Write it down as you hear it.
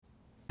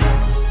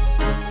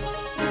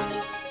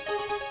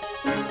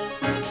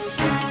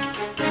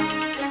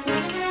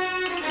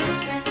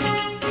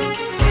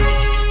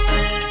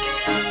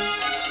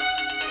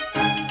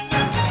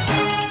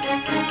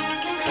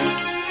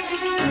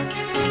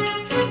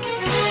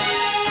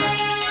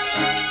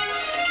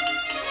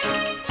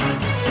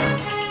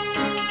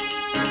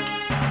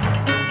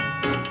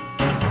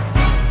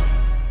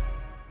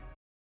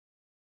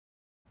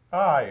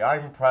Hi,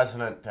 I'm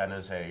President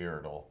Dennis A.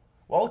 Erdl.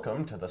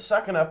 Welcome to the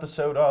second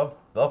episode of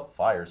The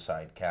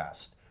Fireside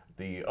Cast,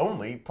 the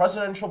only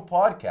presidential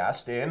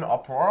podcast in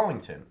Upper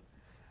Arlington.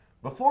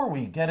 Before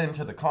we get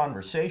into the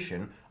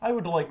conversation, I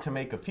would like to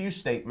make a few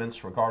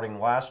statements regarding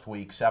last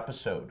week's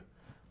episode.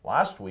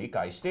 Last week,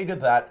 I stated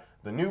that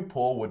the new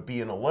pool would be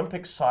an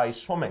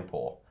Olympic-sized swimming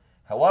pool.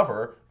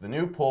 However, the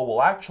new pool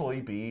will actually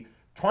be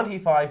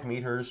 25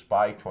 meters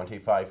by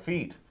 25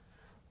 feet.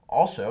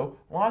 Also,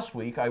 last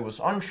week I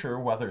was unsure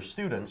whether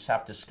students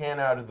have to scan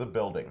out of the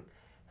building.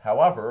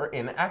 However,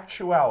 in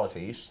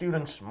actuality,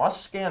 students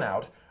must scan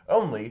out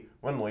only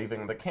when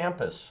leaving the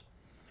campus.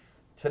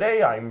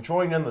 Today I'm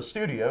joined in the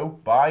studio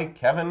by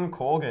Kevin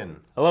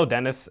Colgan. Hello,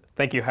 Dennis.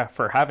 Thank you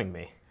for having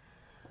me.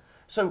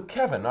 So,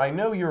 Kevin, I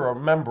know you're a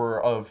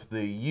member of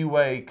the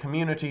UA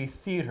Community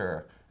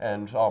Theater,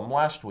 and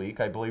last week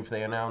I believe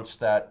they announced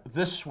that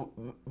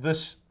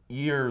this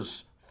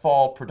year's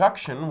fall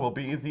production will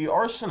be The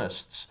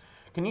Arsonists.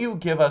 Can you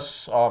give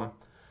us a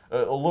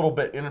little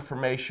bit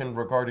information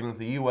regarding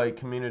the UA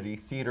Community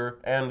Theater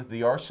and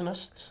The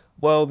Arsonists?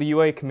 Well, the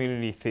UA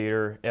Community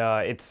Theater,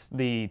 it's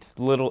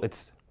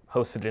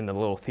hosted in a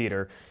little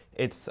theater.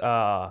 It's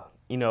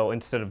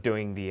instead of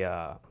doing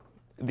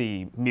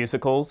the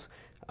musicals,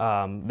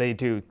 they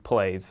do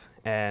plays,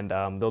 and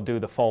they'll do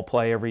the fall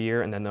play every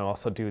year, and then they'll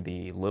also do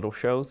the little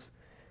shows.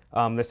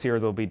 This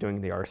year they'll be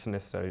doing The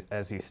Arsonists,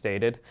 as you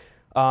stated.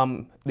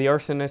 The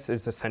Arsonist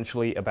is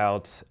essentially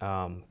about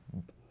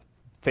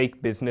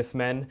fake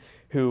businessmen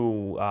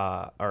who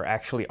are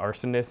actually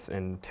arsonists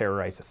and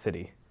terrorize a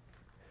city.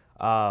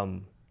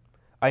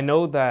 I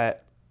know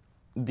that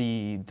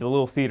the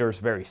little theater is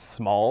very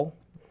small,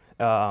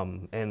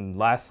 and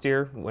last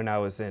year when I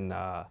was in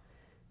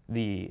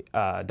the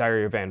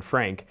Diary of Anne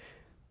Frank,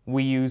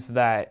 we used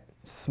that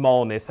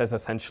smallness as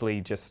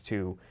essentially just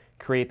to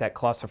create that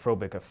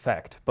claustrophobic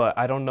effect. But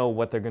I don't know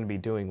what they're going to be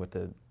doing with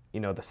the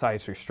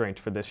size restraint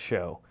for this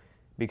show,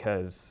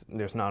 because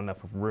there's not enough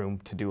room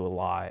to do a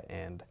lot,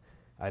 and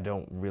I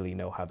don't really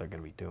know how they're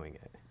going to be doing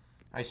it.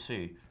 I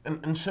see.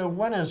 And so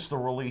when is the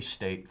release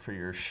date for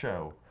your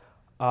show?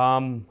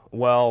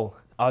 Well,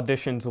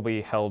 auditions will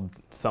be held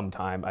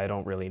sometime. I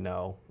don't really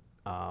know.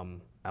 I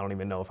don't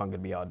even know if I'm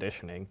going to be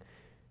auditioning,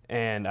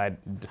 and I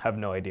have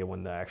no idea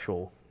when the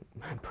actual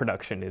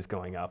production is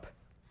going up.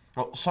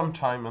 Well,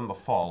 sometime in the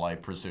fall, I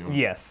presume.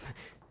 Yes.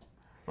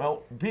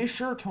 Well, be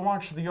sure to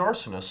watch The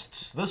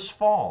Arsonists this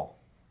fall.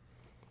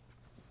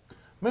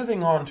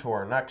 Moving on to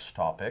our next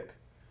topic.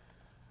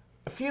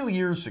 A few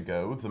years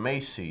ago, the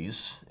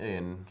Macy's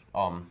in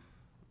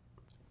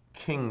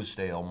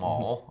Kingsdale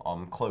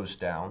Mall closed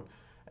down,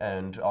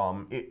 and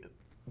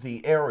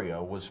the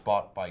area was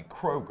bought by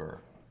Kroger.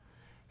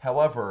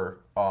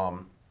 However,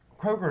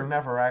 Kroger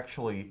never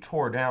actually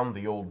tore down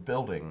the old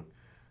building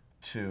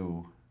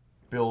to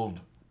build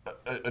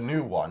a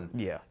new one.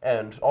 Yeah.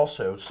 And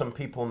also, some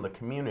people in the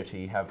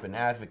community have been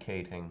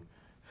advocating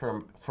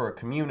for a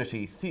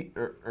community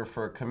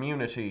for a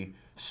community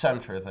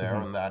center there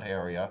in that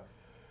area.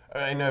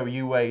 I know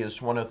UA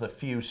is one of the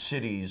few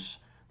cities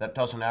that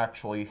doesn't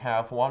actually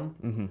have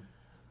one.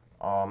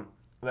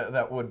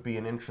 That would be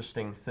an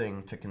interesting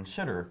thing to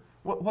consider.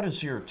 What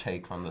is your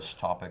take on this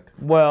topic?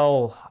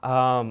 Well,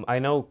 I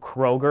know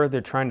Kroger,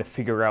 they're trying to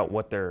figure out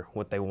what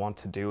they want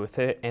to do with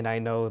it, and I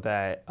know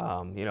that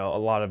a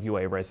lot of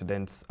UA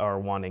residents are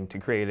wanting to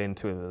create it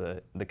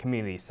into the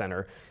community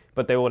center,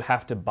 but they would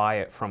have to buy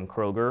it from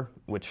Kroger,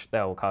 which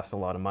that will cost a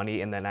lot of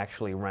money, and then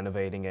actually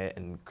renovating it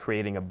and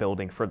creating a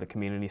building for the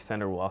community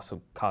center will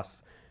also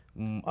cost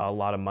a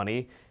lot of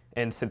money.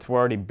 And since we're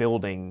already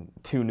building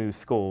two new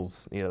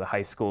schools, the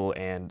high school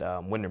and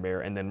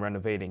Windermere, and then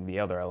renovating the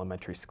other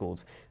elementary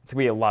schools, it's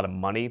going to be a lot of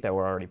money that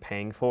we're already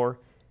paying for.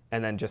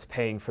 And then just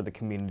paying for the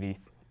community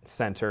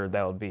center,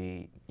 that would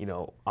be,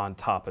 on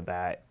top of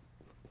that,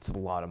 it's a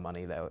lot of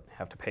money that would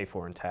have to pay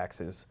for in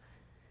taxes.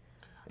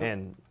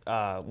 And,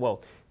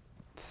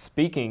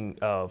 speaking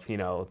of,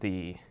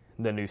 the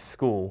new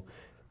school,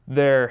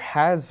 there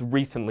has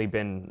recently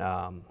been,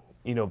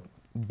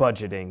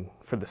 budgeting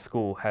for the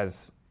school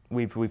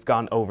We've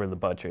gone over the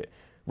budget.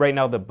 Right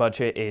now, the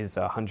budget is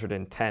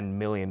 $110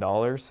 million,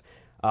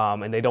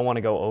 and they don't want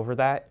to go over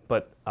that.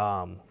 But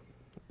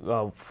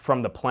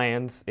from the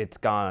plans, it's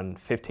gone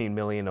 $15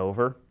 million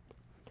over,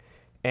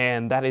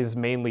 and that is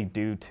mainly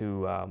due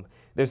to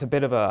there's a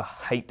bit of a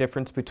height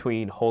difference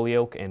between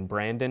Holyoke and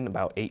Brandon,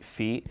 about 8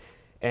 feet,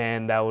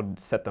 and that would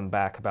set them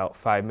back about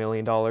 $5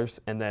 million.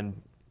 And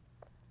then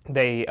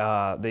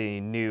the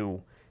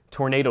new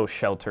tornado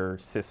shelter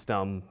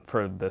system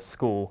for the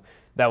school,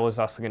 that was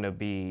also going to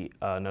be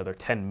another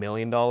 $10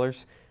 million,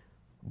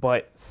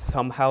 but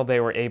somehow they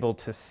were able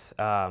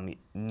to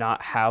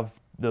not have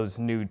those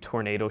new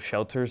tornado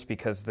shelters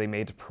because they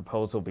made a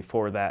proposal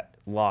before that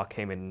law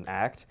came in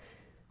act.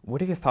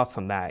 What are your thoughts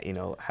on that,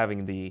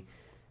 having the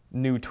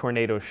new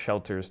tornado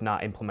shelters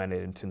not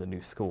implemented into the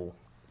new school?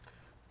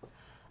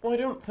 Well, I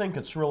don't think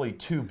it's really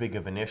too big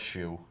of an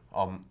issue.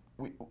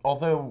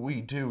 although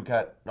we do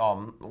get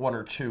one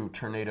or two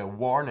tornado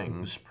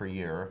warnings per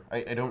year,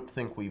 I don't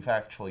think we've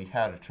actually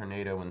had a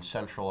tornado in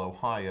central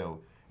Ohio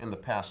in the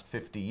past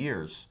 50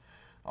 years.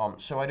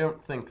 So I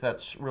don't think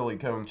that's really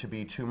going to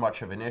be too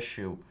much of an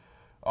issue.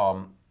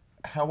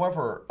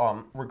 However,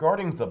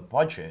 regarding the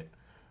budget,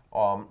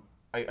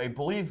 I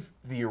believe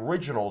the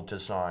original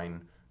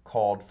design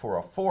called for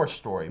a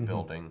four-story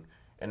building,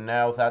 and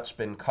now that's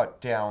been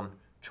cut down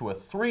to a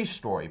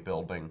three-story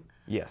building.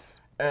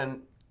 Yes.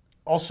 And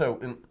also,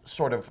 in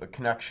sort of a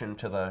connection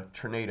to the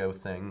tornado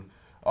thing,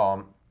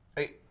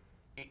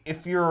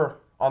 if you're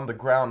on the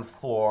ground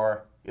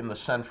floor in the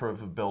center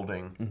of a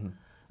building,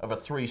 of a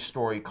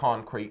three-story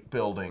concrete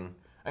building,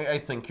 I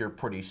think you're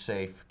pretty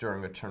safe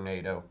during a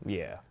tornado.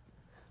 Yeah.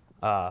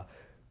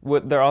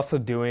 What they're also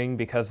doing,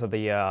 because of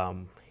the,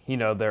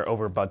 they're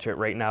over budget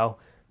right now,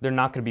 they're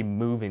not going to be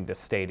moving the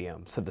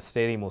stadium. So the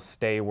stadium will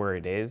stay where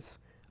it is.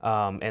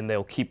 And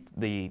they'll keep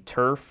the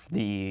turf,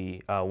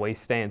 the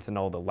waste stands, and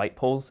all the light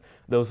poles.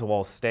 Those will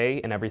all stay,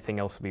 and everything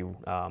else will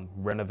be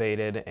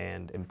renovated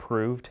and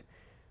improved,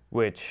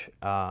 which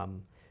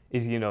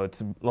is,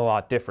 it's a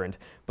lot different.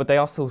 But they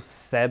also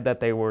said that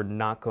they were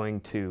not going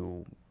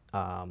to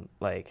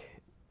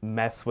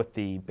mess with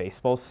the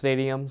baseball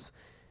stadiums,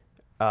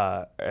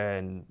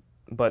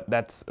 but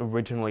that's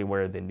originally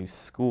where the new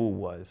school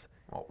was.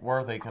 Well, where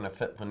are they going to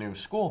fit the new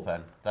school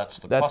then? That's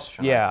the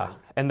question. Yeah,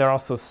 and they're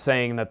also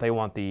saying that they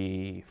want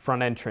the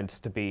front entrance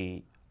to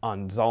be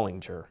on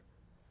Zollinger.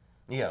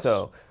 Yes.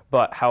 So,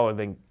 but how are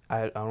they?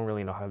 I don't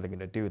really know how they're going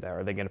to do that.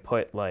 Are they going to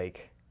put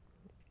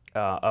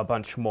a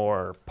bunch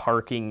more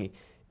parking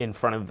in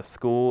front of the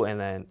school, and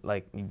then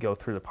you go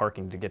through the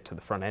parking to get to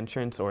the front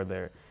entrance, or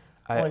they're?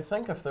 Well, I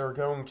think if they're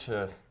going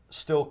to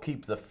still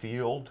keep the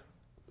field,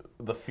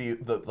 the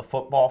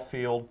football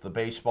field, the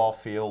baseball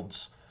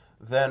fields,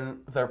 then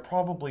they're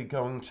probably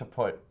going to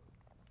put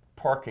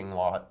parking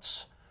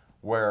lots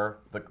where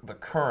the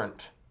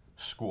current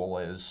school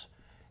is,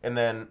 and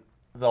then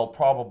they'll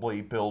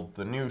probably build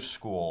the new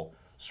school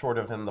sort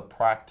of in the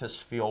practice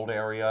field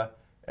area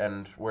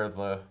and where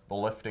the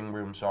lifting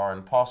rooms are,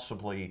 and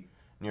possibly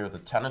near the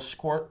tennis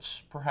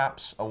courts,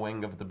 perhaps a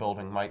wing of the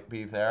building might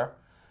be there.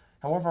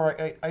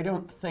 However, I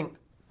don't think,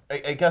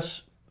 I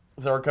guess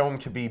they're going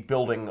to be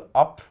building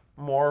up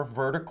more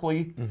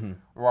vertically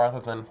rather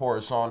than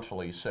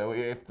horizontally. So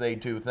if they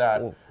do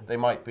that, they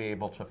might be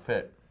able to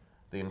fit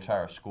the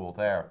entire school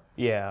there.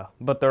 Yeah,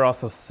 but they're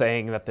also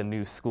saying that the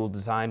new school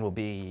design will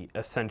be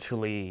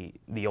essentially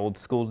the old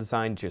school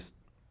design, just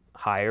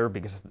higher,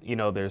 because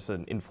there's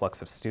an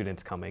influx of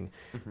students coming,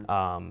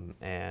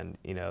 and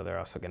they're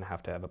also going to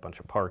have a bunch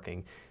of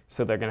parking.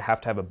 So they're going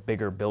to have a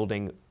bigger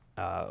building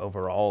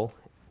overall.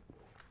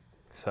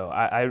 So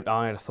I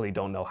honestly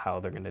don't know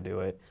how they're going to do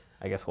it.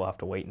 I guess we'll have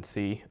to wait and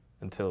see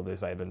until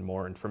there's either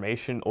more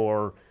information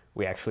or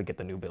we actually get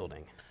the new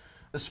building.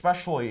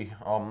 Especially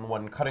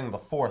when cutting the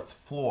fourth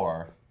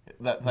floor,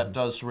 that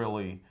does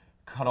really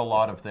cut a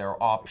lot of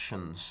their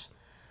options.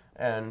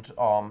 And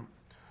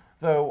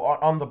though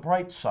on the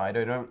bright side,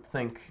 I don't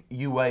think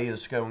UA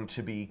is going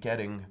to be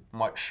getting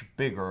much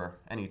bigger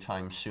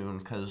anytime soon,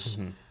 because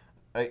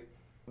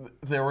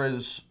there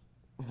is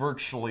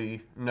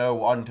virtually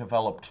no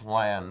undeveloped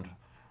land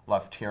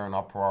left here in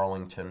Upper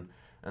Arlington.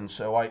 And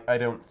so I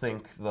don't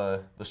think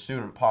the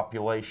student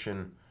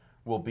population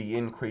will be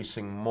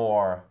increasing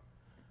more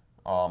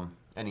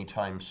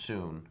anytime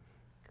soon.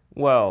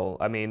 Well,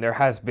 I mean, there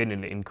has been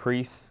an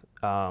increase,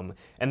 and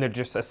they're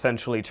just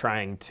essentially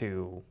trying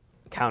to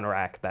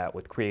counteract that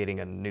with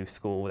creating a new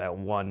school, that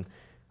one,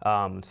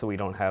 so we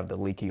don't have the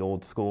leaky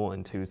old school,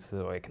 and two,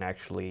 so it can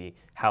actually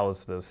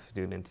house those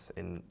students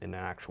in an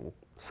actual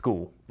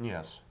school.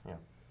 Yes, yeah.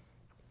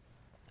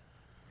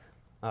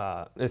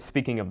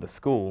 Speaking of the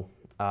school,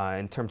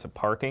 in terms of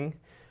parking,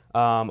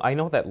 I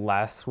know that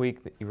last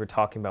week that you were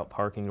talking about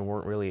parking and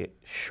weren't really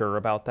sure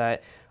about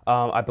that.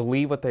 I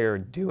believe what they are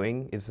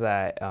doing is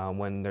that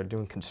when they're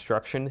doing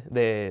construction,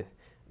 the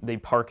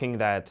parking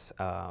that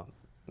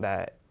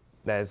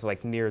is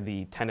near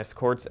the tennis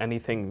courts,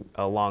 anything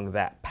along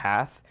that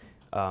path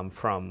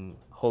from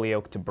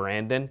Holyoke to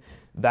Brandon,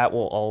 that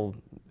will all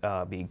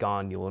be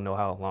gone. You will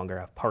no longer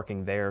have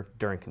parking there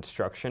during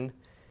construction.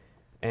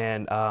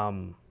 And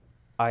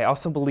I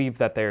also believe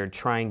that they're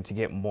trying to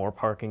get more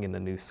parking in the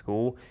new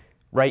school.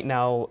 Right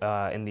now,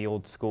 in the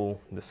old school,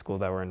 the school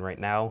that we're in right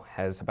now,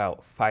 has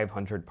about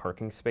 500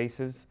 parking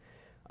spaces.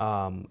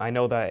 I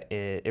know that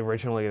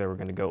originally they were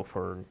going to go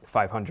for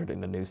 500 in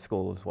the new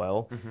school as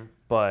well,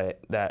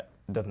 but that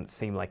doesn't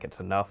seem like it's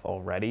enough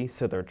already,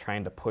 so they're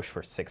trying to push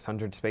for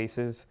 600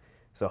 spaces,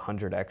 so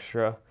 100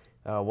 extra.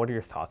 What are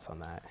your thoughts on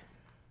that?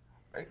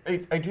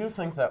 I do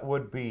think that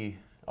would be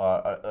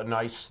a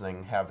nice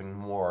thing, having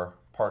more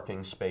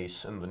parking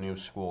space in the new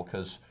school,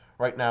 because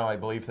right now I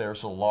believe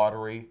there's a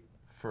lottery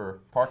for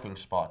parking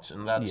spots,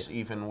 and that's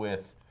even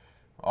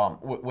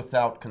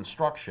without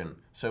construction.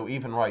 So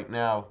even right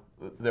now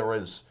there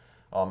is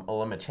a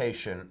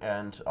limitation,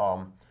 and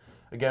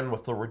again,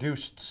 with the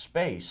reduced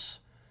space,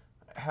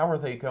 how are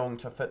they going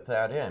to fit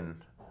that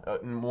in?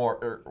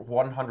 more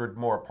 100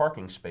 more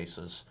parking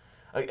spaces.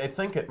 I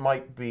think it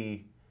might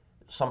be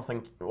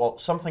something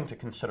to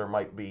consider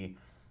might be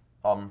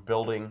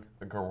building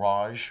a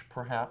garage,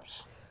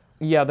 perhaps.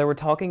 Yeah, they were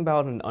talking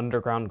about an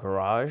underground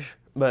garage,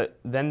 but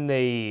then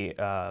they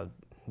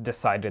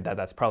decided that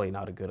that's probably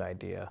not a good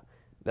idea.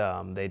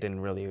 They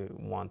didn't really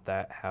want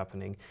that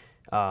happening.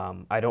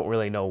 I don't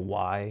really know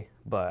why,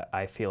 but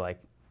I feel like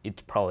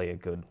it's probably a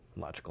good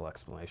logical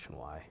explanation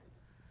why.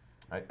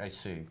 I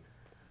see.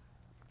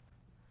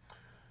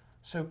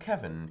 So,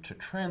 Kevin, to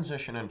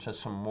transition into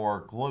some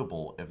more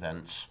global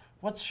events,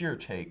 what's your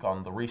take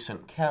on the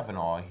recent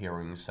Kavanaugh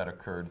hearings that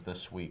occurred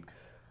this week?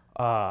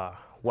 Wow.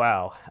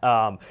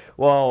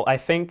 Well, I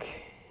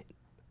think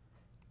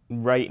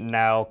right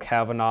now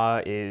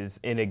Kavanaugh is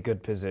in a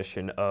good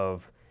position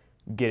of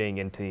getting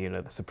into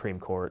the Supreme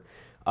Court.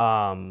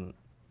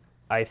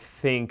 I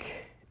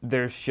think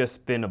there's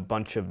just been a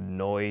bunch of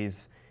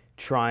noise,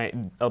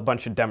 a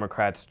bunch of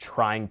Democrats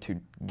trying to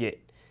get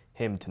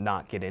him to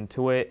not get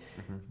into it,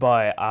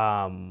 but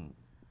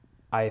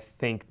I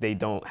think they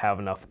don't have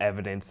enough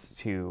evidence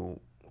to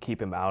keep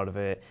him out of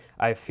it.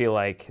 I feel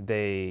like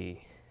they're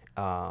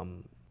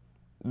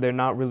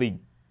not really,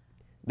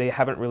 they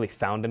haven't really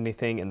found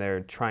anything, and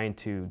they're trying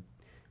to,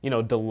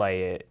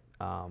 delay it.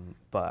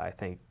 But I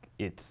think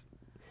it's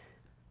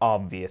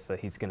obvious that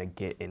he's going to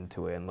get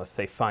into it unless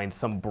they find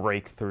some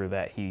breakthrough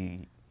that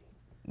he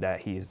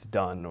has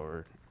done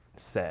or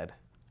said.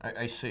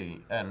 I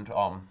see. And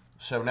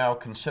so now,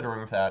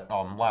 considering that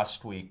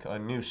last week a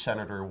new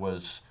senator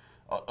was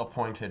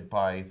appointed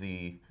by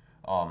the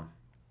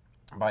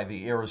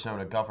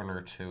Arizona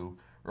governor to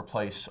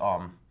replace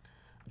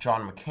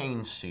John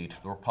McCain's seat,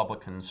 the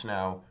Republicans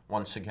now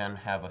once again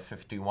have a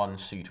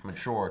 51-seat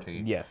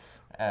majority. Yes.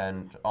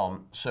 And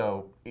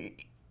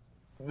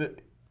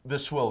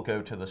this will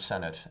go to the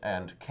Senate,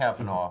 and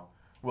Kavanaugh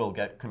will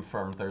get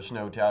confirmed. There's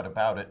no doubt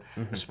about it,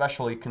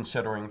 especially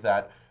considering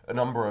that a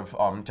number of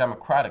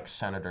Democratic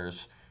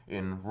senators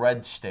in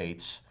red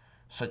states,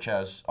 such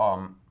as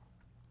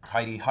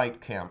Heidi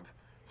Heitkamp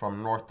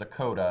from North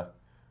Dakota,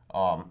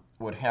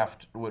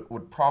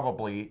 would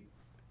probably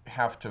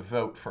have to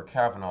vote for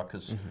Kavanaugh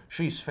because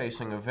she's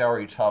facing a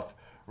very tough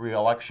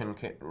reelection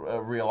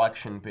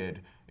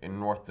bid in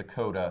North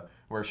Dakota,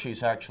 where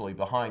she's actually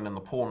behind in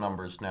the poll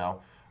numbers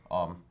now.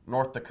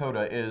 North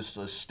Dakota is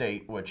a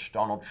state which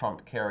Donald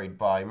Trump carried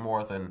by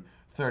more than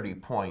 30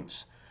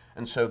 points,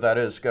 and so that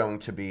is going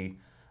to be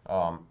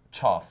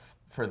tough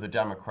for the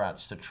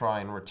Democrats to try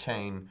and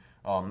retain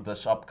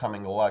this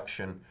upcoming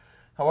election.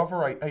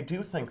 However, I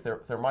do think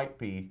there might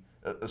be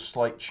a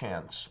slight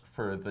chance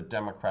for the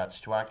Democrats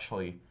to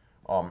actually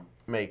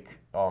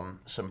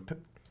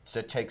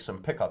take some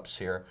pickups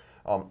here.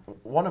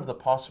 One of the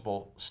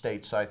possible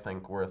states, I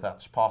think, where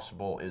that's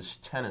possible is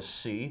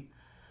Tennessee.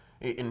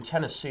 In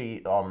Tennessee,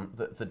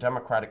 the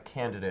Democratic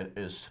candidate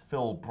is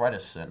Phil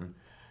Bredesen,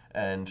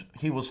 and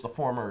he was the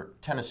former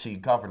Tennessee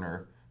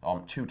governor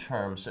 2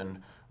 terms,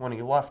 and when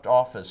he left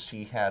office,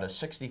 he had a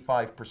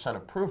 65%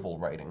 approval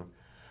rating.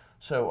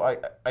 So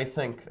I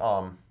think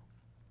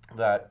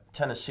that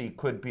Tennessee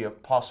could be a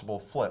possible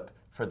flip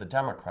for the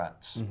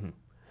Democrats.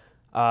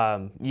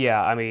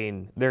 Yeah, I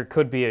mean, there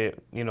could be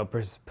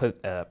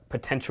a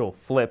potential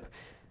flip.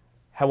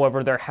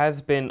 However, there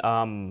has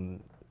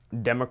been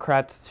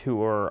Democrats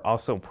who are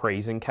also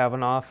praising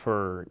Kavanaugh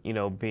for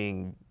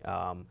being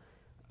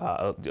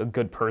a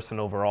good person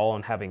overall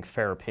and having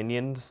fair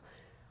opinions.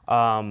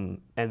 And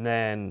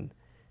then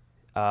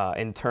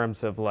in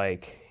terms of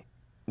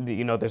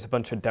there's a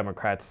bunch of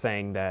Democrats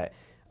saying that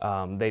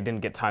they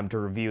didn't get time to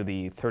review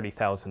the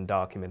 30,000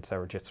 documents that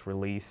were just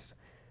released.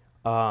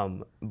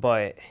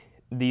 But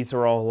these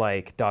are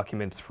all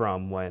documents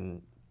from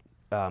when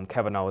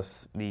Kavanaugh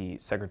was the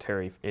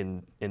secretary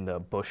in the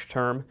Bush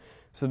term.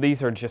 So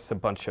these are just a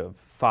bunch of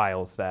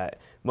files that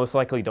most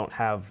likely don't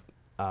have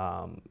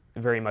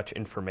very much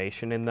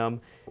information in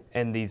them,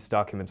 and these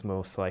documents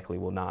most likely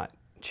will not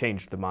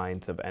change the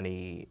minds of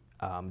any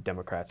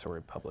Democrats or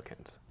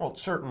Republicans. Well,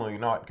 it's certainly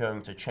not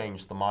going to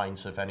change the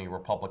minds of any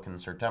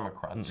Republicans or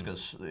Democrats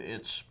because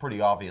it's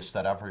pretty obvious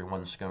that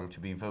everyone's going to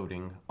be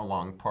voting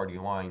along party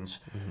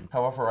lines.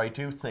 However, I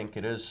do think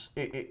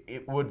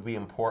it would be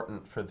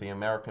important for the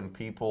American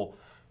people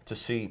to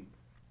see,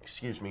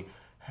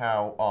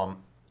 how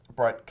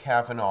Brett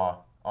Kavanaugh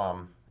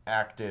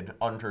acted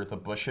under the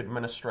Bush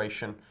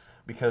administration,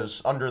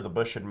 because under the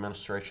Bush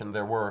administration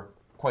there were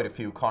quite a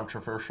few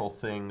controversial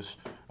things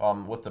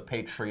with the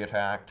Patriot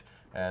Act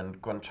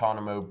and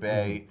Guantanamo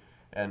Bay,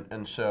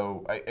 and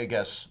so I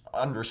guess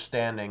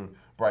understanding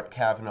Brett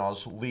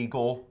Kavanaugh's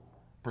legal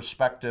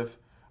perspective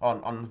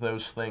on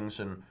those things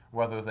and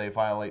whether they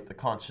violate the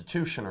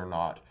Constitution or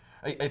not,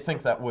 I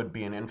think that would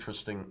be an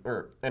interesting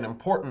or an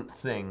important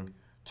thing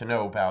to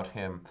know about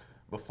him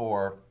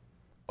before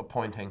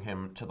appointing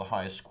him to the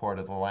highest court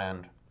of the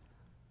land.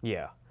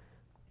 Yeah,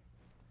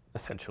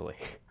 essentially.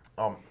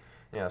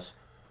 Yes.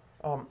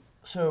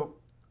 So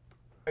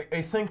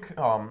I think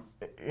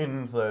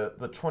in the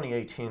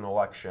 2018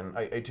 election,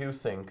 I do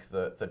think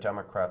that the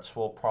Democrats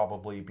will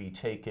probably be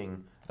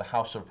taking the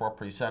House of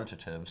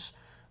Representatives.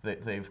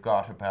 They've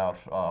got about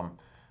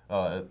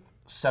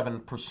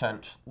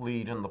 7%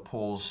 lead in the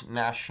polls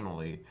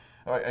nationally.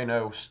 I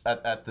know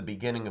at the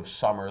beginning of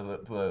summer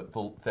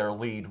their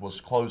lead was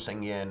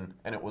closing in,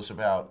 and it was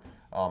about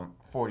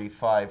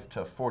 45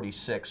 to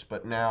 46,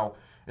 but now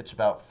it's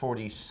about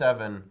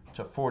 47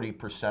 to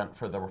 40%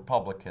 for the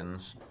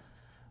Republicans.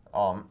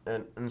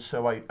 And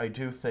so I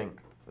do think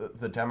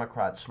the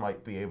Democrats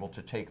might be able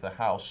to take the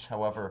House.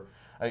 However,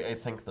 I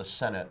think the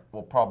Senate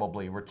will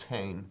probably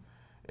retain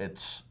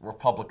its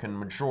Republican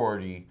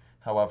majority,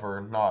 however,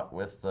 not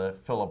with the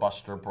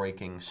filibuster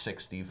breaking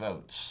 60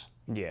 votes.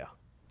 Yeah.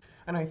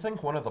 And I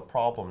think one of the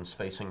problems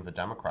facing the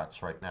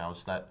Democrats right now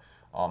is that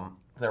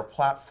their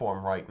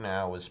platform right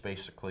now is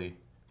basically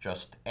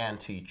just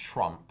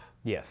anti-Trump.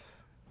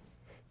 Yes.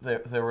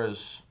 There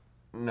is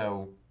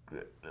no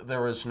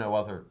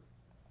other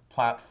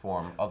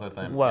platform other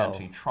than Well,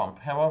 anti-Trump.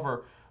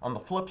 However, on the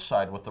flip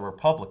side with the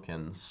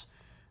Republicans,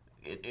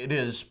 it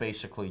is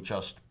basically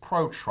just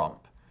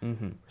pro-Trump.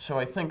 So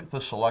I think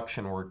this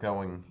election we're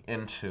going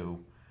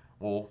into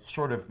will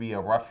sort of be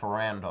a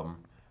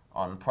referendum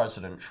on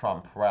President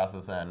Trump rather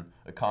than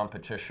a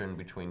competition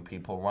between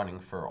people running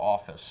for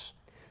office.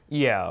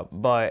 yeah,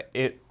 but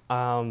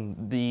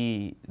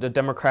the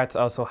Democrats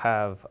also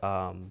have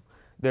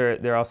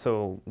they're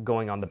also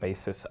going on the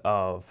basis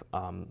of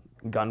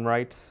gun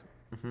rights,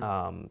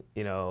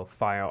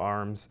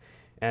 firearms,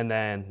 and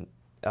then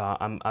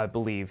I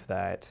believe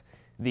that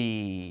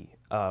the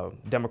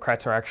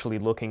Democrats are actually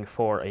looking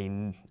for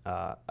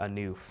a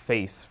new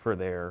face for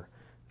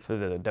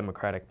the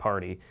Democratic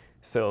Party.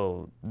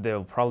 So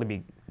they'll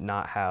probably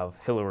not have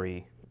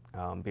Hillary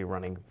be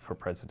running for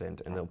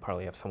president, and they'll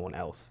probably have someone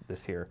else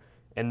this year,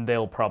 and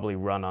they'll probably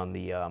run on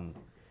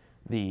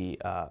the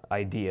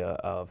idea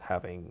of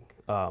having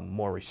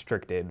more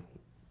restricted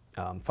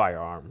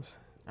firearms.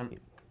 And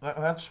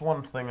that's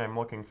one thing I'm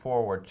looking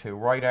forward to.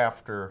 Right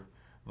after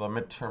the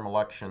midterm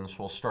elections,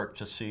 we'll start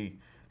to see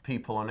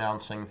people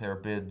announcing their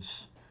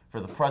bids for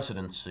the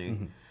presidency.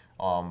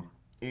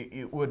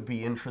 It would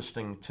be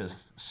interesting to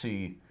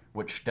see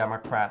which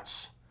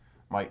Democrats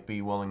might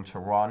be willing to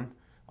run.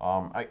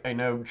 I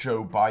know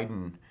Joe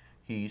Biden,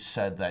 he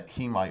said that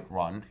he might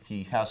run.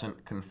 He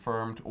hasn't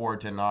confirmed or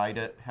denied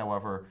it.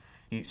 However,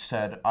 he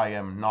said, "I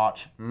am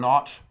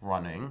not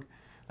running."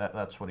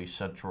 That's what he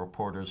said to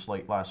reporters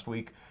late last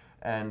week.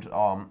 And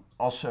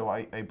also,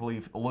 I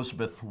believe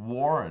Elizabeth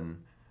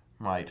Warren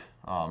might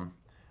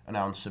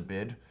announce a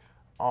bid.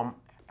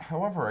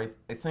 However,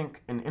 I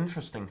think an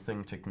interesting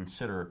thing to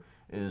consider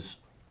is,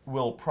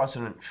 will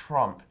President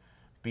Trump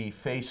be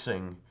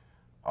facing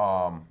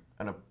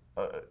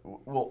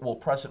will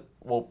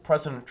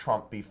President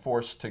Trump be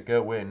forced to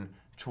go in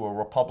to a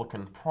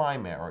Republican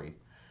primary?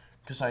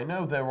 Because I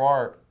know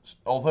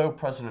although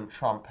President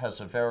Trump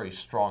has a very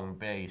strong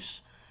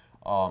base,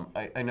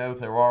 I know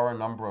there are a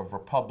number of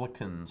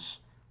Republicans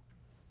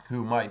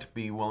who might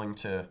be willing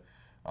to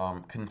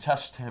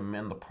contest him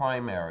in the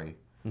primary.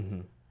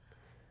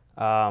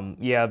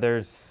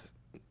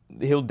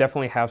 He'll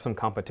definitely have some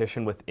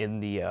competition within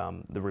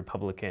the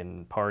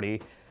Republican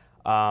Party.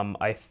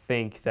 I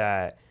think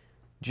that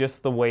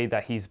just the way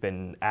that he's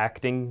been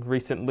acting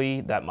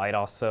recently, that might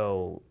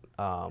also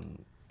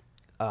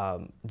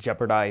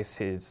jeopardize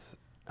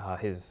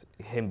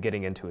him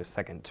getting into his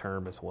second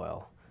term as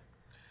well.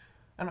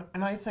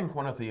 And I think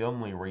one of the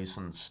only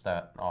reasons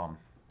that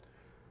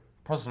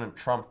President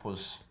Trump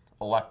was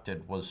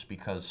elected was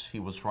because he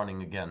was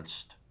running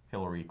against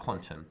Hillary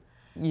Clinton.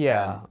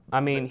 Yeah, I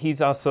mean,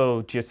 he's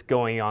also just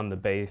going on the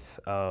base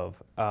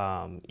of,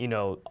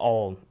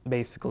 all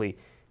basically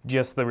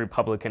just the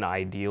Republican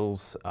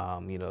ideals,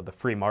 the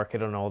free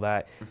market and all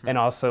that, and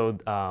also,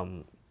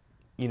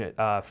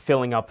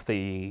 filling up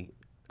the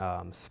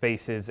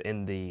spaces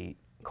in the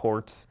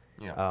courts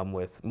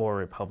with more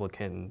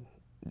Republican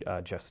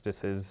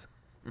justices.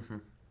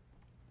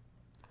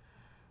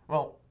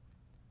 Well,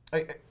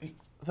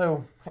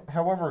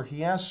 however,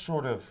 he has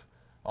sort of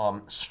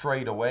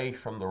strayed away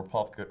from the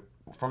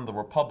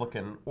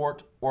Republican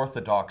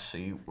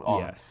orthodoxy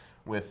Yes.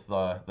 with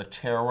the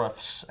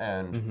tariffs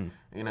and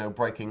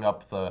breaking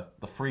up the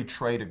free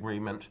trade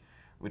agreement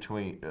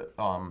between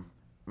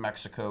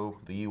Mexico,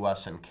 the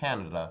U.S., and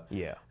Canada,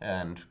 Yeah.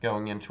 and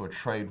going into a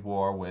trade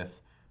war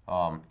with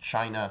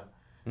China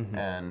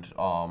and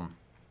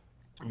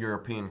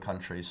European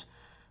countries.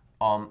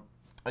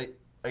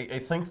 I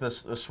think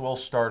this will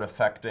start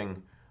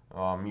affecting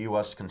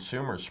U.S.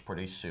 consumers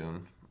pretty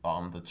soon.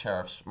 The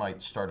tariffs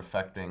might start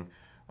affecting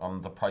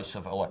the price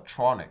of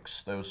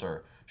electronics. Those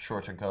are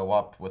sure to go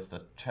up with the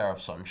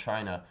tariffs on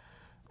China.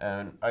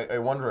 And I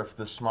wonder if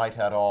this might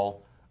at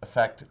all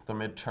affect the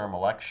midterm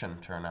election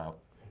turnout.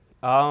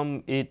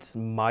 It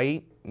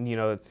might,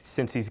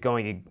 since he's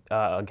going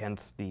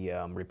against the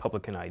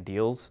Republican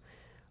ideals.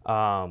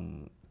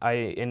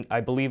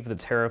 I believe the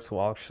tariffs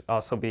will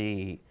also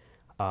be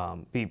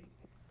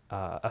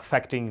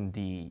affecting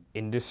the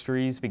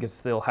industries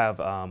because they'll have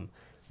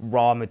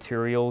raw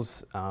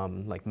materials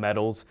like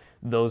metals.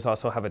 Those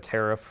also have a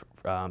tariff,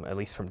 at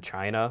least from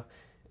China,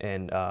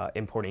 and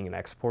importing and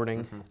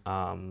exporting.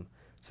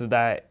 So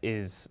that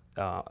is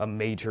a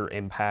major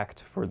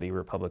impact for the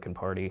Republican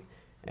Party,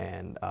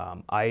 and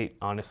I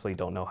honestly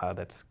don't know how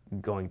that's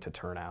going to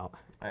turn out.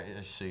 I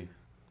see.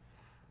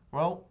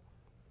 Well,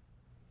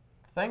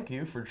 thank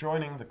you for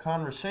joining the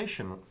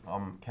conversation,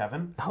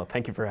 Kevin. Oh,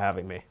 thank you for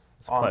having me.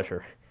 It's a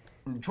pleasure.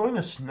 Join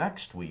us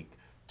next week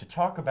to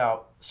talk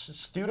about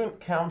Student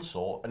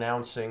Council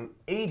announcing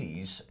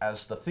 80s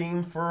as the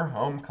theme for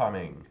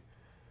homecoming.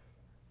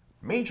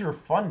 Major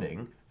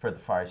funding for the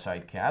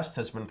Fireside Cast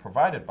has been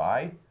provided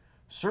by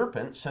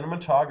Serpent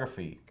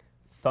Cinematography,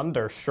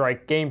 Thunder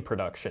Strike Game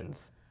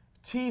Productions,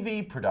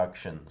 TV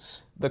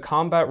Productions, the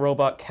Combat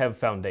Robot Kev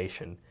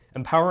Foundation,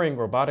 empowering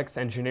robotics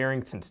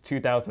engineering since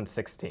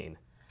 2016.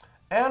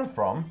 and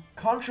from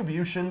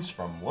contributions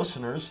from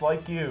listeners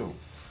like you.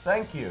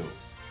 Thank you.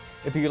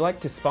 If you'd like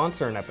to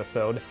sponsor an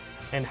episode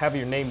and have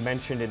your name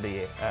mentioned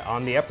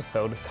on the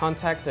episode,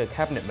 contact a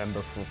cabinet member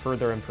for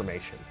further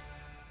information.